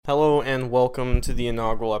Hello and welcome to the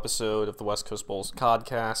inaugural episode of the West Coast Bulls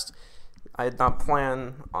podcast. I had not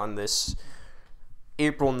planned on this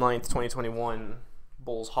April 9th, 2021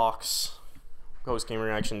 Bulls-Hawks post-game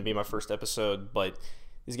reaction to be my first episode, but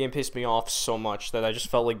this game pissed me off so much that I just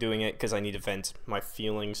felt like doing it because I need to vent my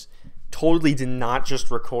feelings. Totally did not just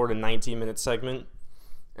record a 19-minute segment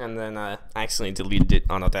and then accidentally deleted it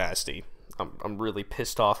on Audacity. I'm really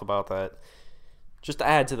pissed off about that. Just to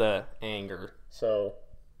add to the anger. So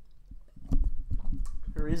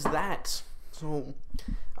there is that. So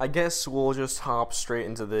I guess we'll just hop straight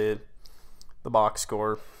into the box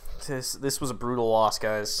score. This was a brutal loss,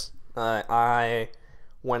 guys. I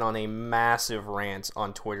went on a massive rant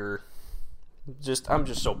on Twitter. I'm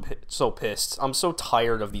just so pissed. I'm so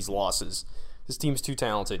tired of these losses. This team's too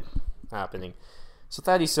talented happening. So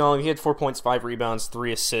Thaddeus Young, he had 4 points, 5 rebounds,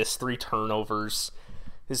 3 assists, 3 turnovers.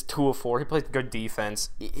 His 2 of 4. He played good defense.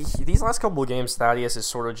 These last couple of games, Thaddeus has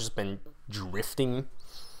sort of just been drifting.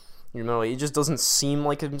 You know, he just doesn't seem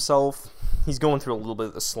like himself. He's going through a little bit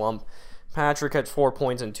of a slump. Patrick had 4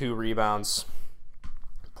 points and 2 rebounds.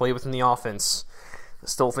 Played within the offense. I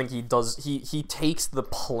still think he does. He takes the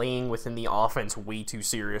playing within the offense way too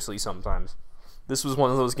seriously sometimes. This was one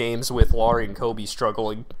of those games with Lauri and Kobe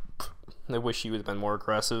struggling. I wish he would have been more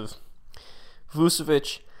aggressive.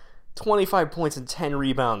 Vucevic, 25 points and 10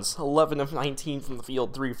 rebounds. 11 of 19 from the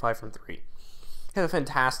field, 3 of 5 from 3. Had a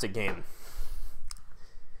fantastic game.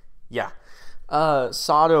 Yeah.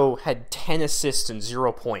 Sato had 10 assists and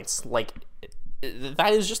 0 points. Like,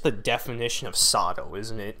 that is just the definition of Sato,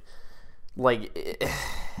 isn't it? Like,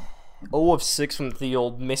 0 of 6 from the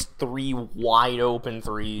field, missed 3 wide open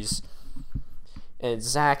threes. And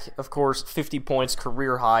Zach, of course, 50 points,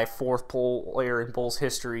 career high, 4th player in Bulls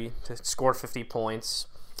history to score 50 points.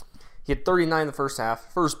 He had 39 in the first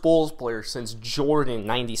half. First Bulls player since Jordan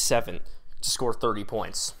 97 to score 30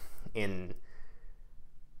 points in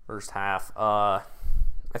first half. I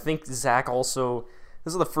think Zach also,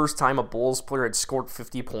 this is the first time a Bulls player had scored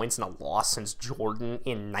 50 points in a loss since Jordan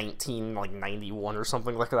in 91 or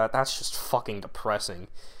something like that. That's just fucking depressing.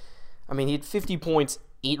 I mean, he had 50 points,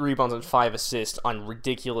 8 rebounds, and 5 assists on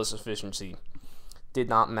ridiculous efficiency. Did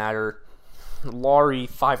not matter. Lauri,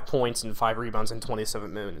 5 points and 5 rebounds in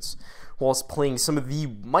 27 minutes, whilst playing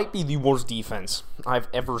might be the worst defense I've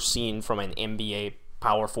ever seen from an NBA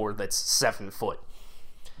power forward that's 7 foot.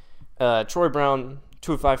 Troy Brown,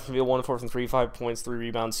 2 of 5 from the field, 1 of 4 from 3, 5 points, 3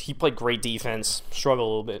 rebounds. He played great defense, struggled a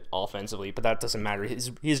little bit offensively, but that doesn't matter.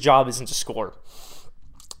 His job isn't to score.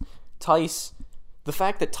 Tice, the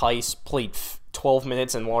fact that Tice played 12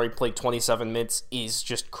 minutes and Lauri played 27 minutes is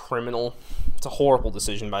just criminal. It's a horrible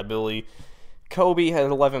decision by Billy. Kobe had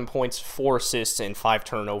 11 points, 4 assists, and 5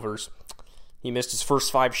 turnovers. He missed his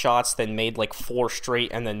first 5 shots, then made like 4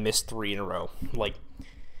 straight, and then missed 3 in a row. Like,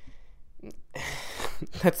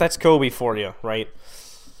 that's Kobe for you, right?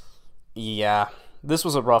 Yeah, this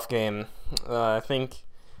was a rough game. I think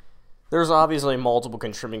there's obviously multiple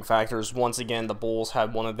contributing factors. Once again, the Bulls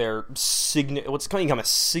had one of their what's going to become a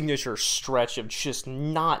signature stretch of just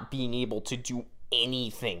not being able to do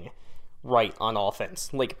anything right on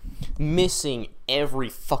offense. Like, missing every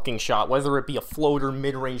fucking shot, whether it be a floater,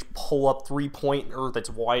 mid-range, pull-up, three-pointer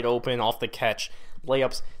that's wide open, off the catch,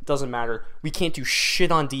 layups, doesn't matter. We can't do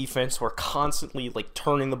shit on defense. We're constantly, like,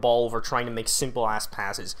 turning the ball over, trying to make simple-ass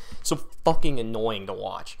passes. It's so fucking annoying to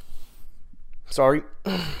watch. Sorry.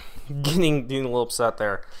 Getting a little upset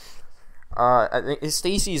there. I think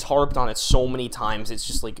Stacey's harped on it so many times. It's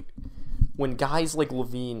just like, when guys like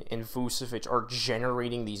Levine and Vucevic are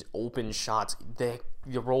generating these open shots, the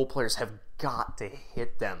role players have got to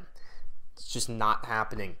hit them. It's just not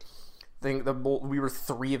happening. I think we were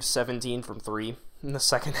 3 of 17 from 3 in the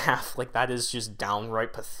second half. Like, that is just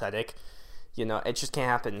downright pathetic. You know, it just can't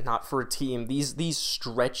happen. Not for a team. These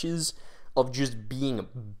stretches of just being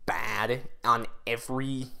bad on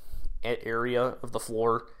every area of the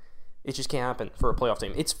floor, it just can't happen for a playoff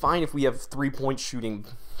team. It's fine if we have 3-point shooting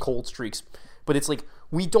cold streaks, but it's like,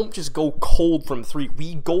 we don't just go cold from 3.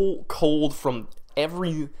 We go cold from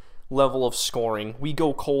every level of scoring. We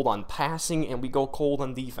go cold on passing, and we go cold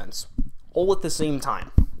on defense. All at the same time.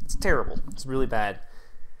 It's terrible. It's really bad.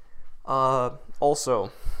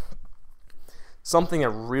 Also, something that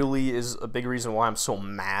really is a big reason why I'm so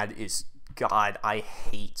mad is, God, I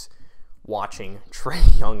hate watching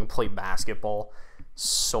Trae Young play basketball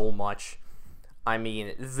so much. I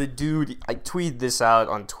mean, the dude, I tweeted this out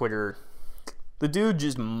on Twitter. The dude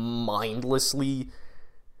just mindlessly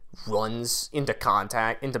runs into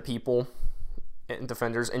people and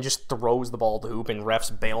defenders and just throws the ball to hoop, and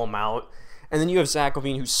refs bail him out. And then you have Zach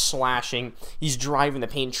LaVine who's slashing, he's driving the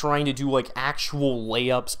paint, trying to do like actual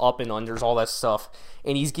layups, up and unders, all that stuff,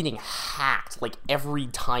 and he's getting hacked like every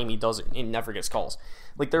time he does it, and never gets calls.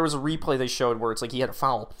 Like there was a replay they showed where it's like he had a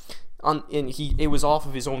foul, and it was off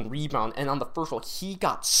of his own rebound, and on the first one he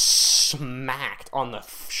got smacked on the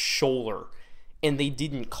shoulder, and they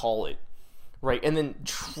didn't call it. Right, and then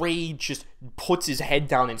Trae just puts his head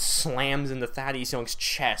down and slams into Thaddeus Young's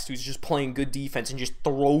chest, who's just playing good defense, and just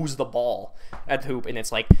throws the ball at the hoop, and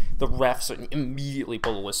it's like the refs immediately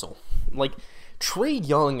pull the whistle. Like, Trae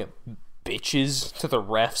Young bitches to the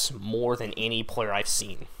refs more than any player I've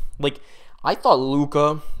seen. Like, I thought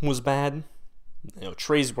Luka was bad. You know,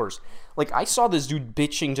 Trae's worse. Like, I saw this dude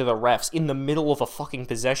bitching to the refs in the middle of a fucking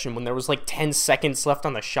possession when there was like 10 seconds left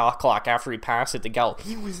on the shot clock after he passed it to Gall.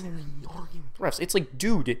 He was there arguing with refs. It's like,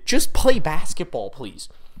 dude, just play basketball, please.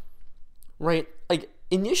 Right? Like,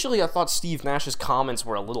 initially I thought Steve Nash's comments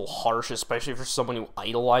were a little harsh, especially for someone who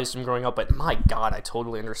idolized him growing up, but my God, I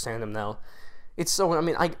totally understand him now. It's so, I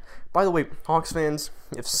mean, by the way, Hawks fans,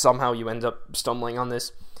 if somehow you end up stumbling on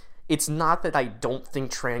this, it's not that I don't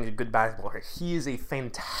think Trae is a good basketball player. He is a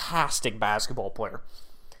fantastic basketball player.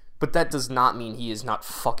 But that does not mean he is not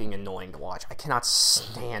fucking annoying to watch. I cannot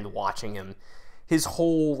stand watching him. His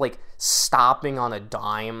whole, like, stopping on a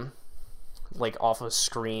dime, like, off a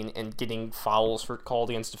screen and getting fouls for called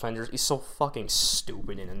against defenders is so fucking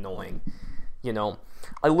stupid and annoying. You know?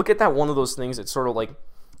 I look at that one of those things, it's sort of like,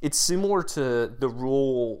 it's similar to the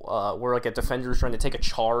rule where like a defender is trying to take a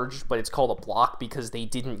charge, but it's called a block because they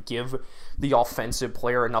didn't give the offensive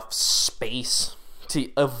player enough space to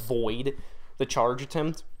avoid the charge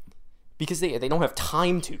attempt because they don't have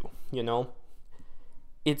time to, you know?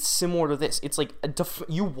 It's similar to this. It's like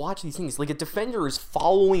you watch these things, like a defender is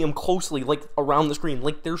following him closely, like around the screen,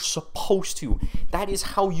 like they're supposed to. That is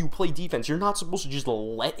how you play defense. You're not supposed to just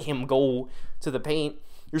let him go to the paint.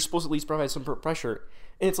 You're supposed to at least provide some pressure.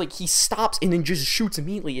 And it's like he stops and then just shoots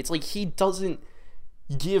immediately. It's like he doesn't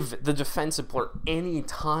give the defensive player any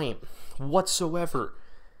time whatsoever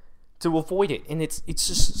to avoid it. And it's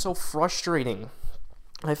just so frustrating.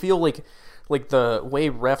 I feel like the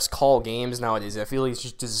way refs call games nowadays, I feel like it's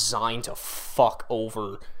just designed to fuck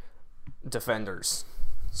over defenders.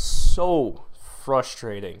 So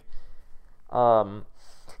frustrating. And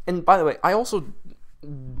by the way,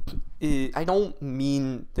 I don't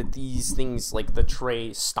mean that these things like the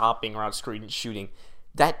Trae stopping around screen and shooting,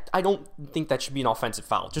 that I don't think that should be an offensive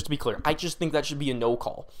foul, just to be clear. I just think that should be a no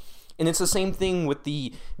call. And it's the same thing with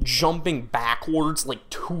the jumping backwards like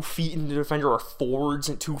 2 feet into the defender or forwards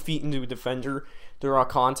and 2 feet into a defender during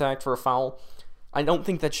contact for a foul. I don't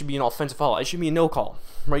think that should be an offensive foul. It should be a no call,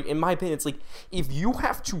 right? In my opinion, it's like if you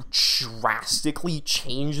have to drastically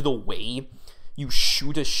change the way you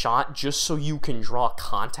shoot a shot just so you can draw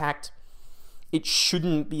contact, it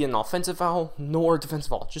shouldn't be an offensive foul nor a defensive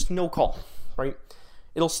foul. Just no call, right?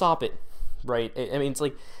 It'll stop it, right? I mean, it's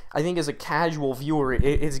like, I think as a casual viewer,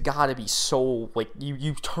 it's got to be so, like,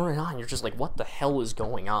 you turn it on, you're just like, what the hell is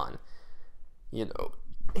going on? You know,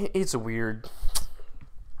 it's a weird,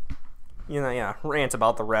 you know, yeah, rant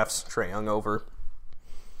about the refs. Trae Young over.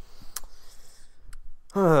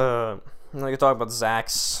 I can talk about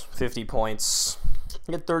Zach's 50 points.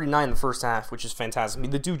 He had 39 in the first half, which is fantastic. I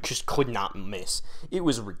mean, the dude just could not miss. It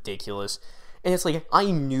was ridiculous. And it's like, I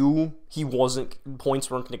knew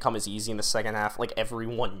points weren't going to come as easy in the second half. Like,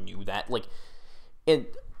 everyone knew that. Like, and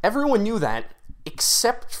everyone knew that,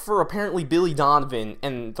 except for apparently Billy Donovan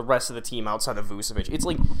and the rest of the team outside of Vucevic. It's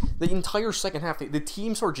like, the entire second half, the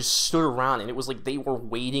team sort of just stood around, and it was like they were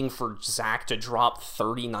waiting for Zach to drop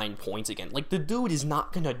 39 points again. Like, the dude is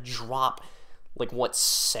not going to drop, like,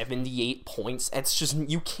 78 points? It's just,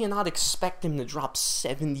 you cannot expect him to drop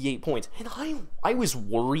 78 points. And I was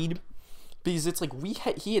worried, because it's like,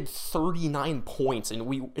 he had 39 points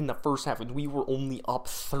in the first half, and we were only up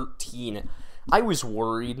 13. I was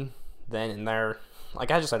worried then and there. Like,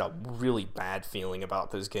 I just had a really bad feeling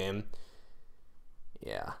about this game.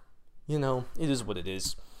 Yeah. You know, it is what it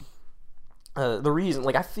is. The reason,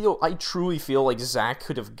 like, I truly feel like Zach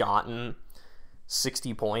could have gotten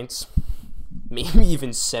 60 points, maybe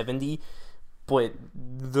even 70, but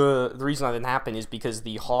the reason that didn't happen is because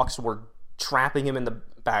the Hawks were trapping him in the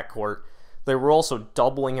backcourt. They were also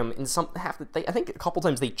doubling him in I think a couple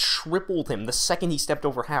times they tripled him the second he stepped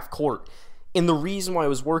over half court. And the reason why it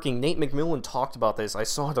was working, Nate McMillan talked about this. I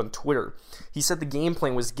saw it on Twitter. He said the game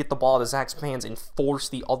plan was to get the ball to Zach's hands and force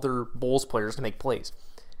the other Bulls players to make plays.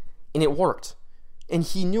 And it worked. And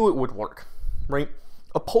he knew it would work, right?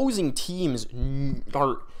 Opposing teams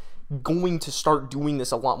are going to start doing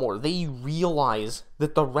this a lot more. They realize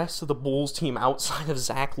that the rest of the Bulls team outside of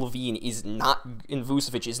Zach LaVine and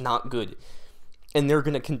Vucevic is not good. And they're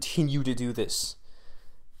going to continue to do this.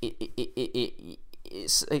 I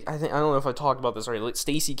don't know if I talked about this already. Like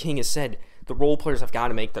Stacey King has said, the role players have got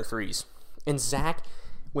to make their threes. And Zach,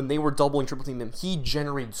 when they were doubling, triple teaming him, he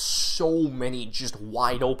generated so many just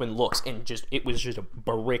wide open looks, and it was just a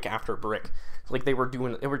brick after brick. Like they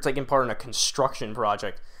were taking part in a construction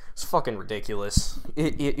project. It's fucking ridiculous.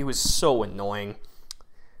 It was so annoying.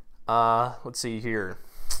 Let's see here.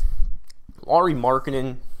 Lauri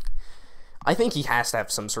Markkanen, I think he has to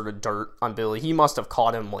have some sort of dirt on Billy. He must have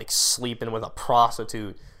caught him like sleeping with a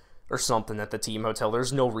prostitute or something at the team hotel.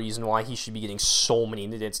 There's no reason why he should be getting so many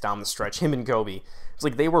minutes down the stretch. Him and Kobe. It's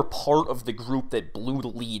like they were part of the group that blew the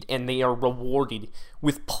lead, and they are rewarded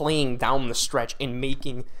with playing down the stretch and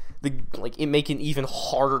making it even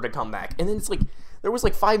harder to come back. And then it's like there was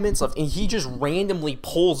like 5 minutes left, and he just randomly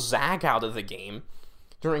pulls Zach out of the game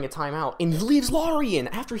during a timeout, and he leaves Lauri in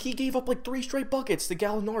after he gave up like 3 straight buckets to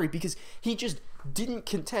Gallinari because he just didn't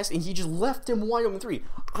contest, and he just left him wide open 3.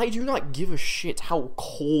 I do not give a shit how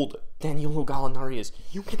cold Danilo Gallinari is.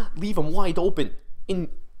 You cannot leave him wide open in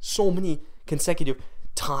so many consecutive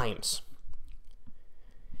times.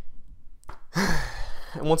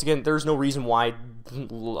 And once again, there's no reason why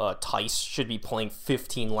Tice should be playing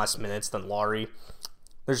 15 less minutes than Lauri.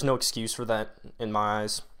 There's no excuse for that in my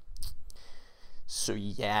eyes. So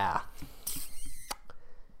yeah, I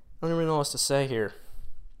don't even know what else to say here.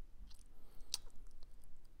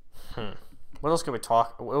 What else can we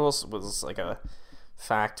talk? What else was like a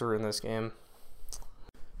factor in this game?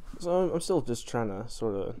 So I'm still just trying to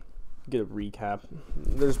sort of get a recap.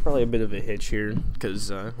 There's probably a bit of a hitch here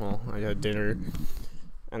because I had dinner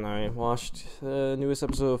and I watched the newest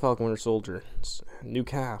episode of Falcon Winter Soldier. It's new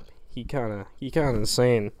Cap. He kind of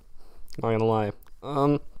insane. Not gonna lie.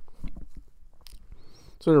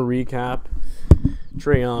 Sort of recap.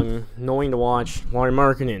 Trae Young, knowing to watch. Lauri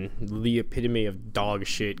Markkanen, the epitome of dog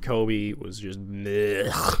shit. Kobe was just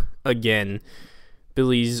meh. Again.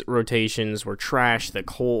 Billy's rotations were trash. I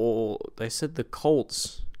said the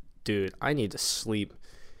Colts. Dude, I need to sleep.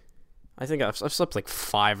 I think I've slept like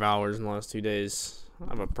 5 hours in the last 2 days.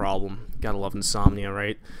 I have a problem. Gotta love insomnia,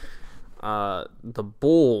 right? The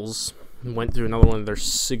Bulls went through another one of their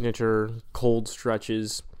signature cold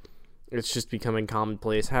stretches. It's just becoming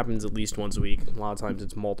commonplace. Happens at least once a week. A lot of times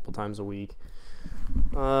it's multiple times a week.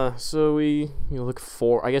 So we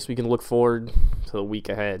I guess we can look forward to the week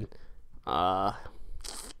ahead. Obviously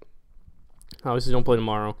don't play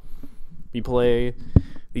tomorrow. We play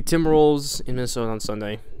the Timberwolves in Minnesota on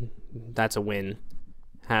Sunday. That's a win.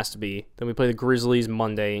 Has to be. Then we play the Grizzlies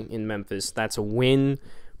Monday in Memphis. That's a win,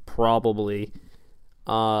 probably.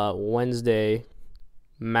 Wednesday,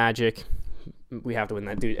 Magic. We have to win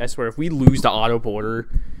that, dude. I swear, if we lose to Otto Porter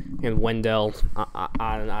and Wendell,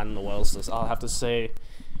 I don't know what else I'll have to say.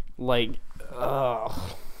 Like, I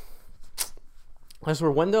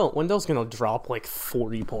swear, Wendell's gonna drop like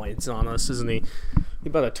 40 points on us, isn't he? He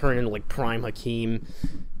about to turn into like prime Hakeem.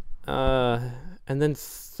 And then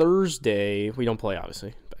Thursday, we don't play,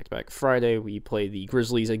 obviously. Back-to-back. Friday, we play the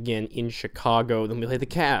Grizzlies again in Chicago. Then we play the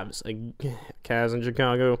Cavs. Cavs in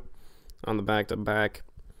Chicago on the back-to-back.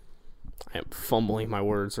 I am fumbling my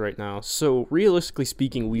words right now. So, realistically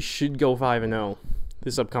speaking, we should go 5-0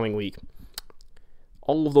 this upcoming week.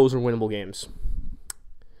 All of those are winnable games.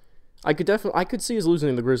 I could see us losing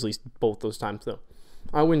to the Grizzlies both those times, though.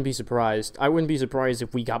 I wouldn't be surprised. I wouldn't be surprised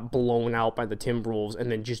if we got blown out by the Timberwolves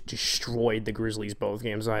and then just destroyed the Grizzlies both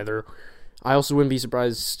games either. I also wouldn't be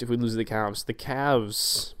surprised if we lose to the Cavs. The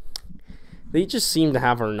Cavs, they just seem to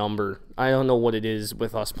have our number. I don't know what it is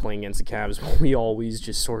with us playing against the Cavs, but we always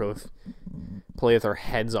just sort of play with our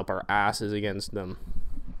heads up our asses against them.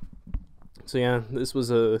 So yeah, this was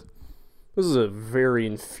a very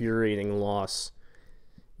infuriating loss.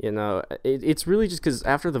 You know, it's really just because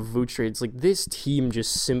after the Vooch trade, it's like this team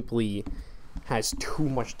just simply has too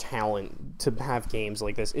much talent to have games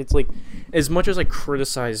like this. It's like, as much as I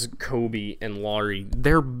criticize Kobe and Lauri,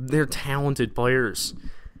 they're talented players.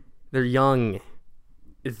 They're young.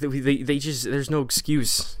 They just, there's no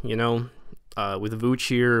excuse, you know. With Vooch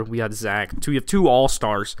here, we had Zach. We have 2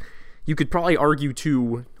 All-Stars. You could probably argue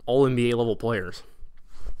 2 All-NBA level players.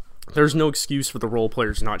 There's no excuse for the role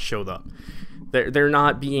players to not show up. They're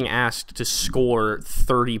not being asked to score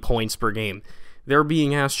 30 points per game. They're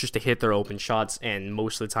being asked just to hit their open shots, and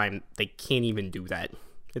most of the time, they can't even do that.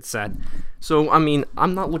 It's sad. So, I mean,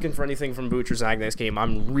 I'm not looking for anything from Vooch or Zach next game.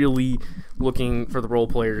 I'm really looking for the role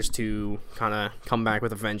players to kind of come back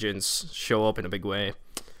with a vengeance, show up in a big way.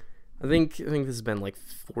 I think this has been like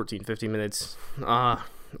 14, 15 minutes. No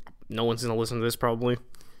one's gonna listen to this probably,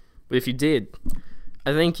 but if you did,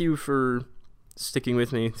 I thank you for sticking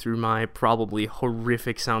with me through my probably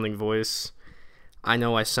horrific sounding voice. I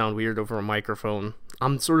know I sound weird over a microphone.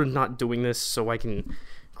 I'm sort of not doing this so I can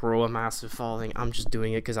grow a massive following. I'm just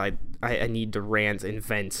doing it because I need to rant and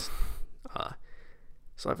vent.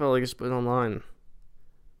 So I felt like I just put it online.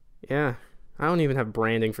 Yeah, I don't even have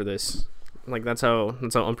branding for this. Like, that's how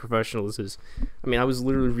unprofessional this is. I mean, I was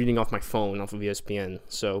literally reading off my phone off of ESPN.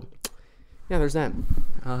 So yeah, there's that.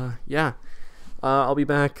 I'll be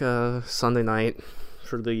back Sunday night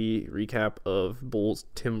for the recap of Bulls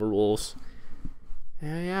Timberwolves.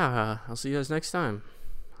 I'll see you guys next time.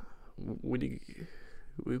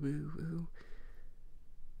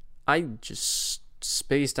 I just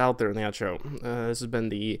spaced out there in the outro. This has been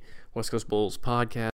the West Coast Bulls podcast.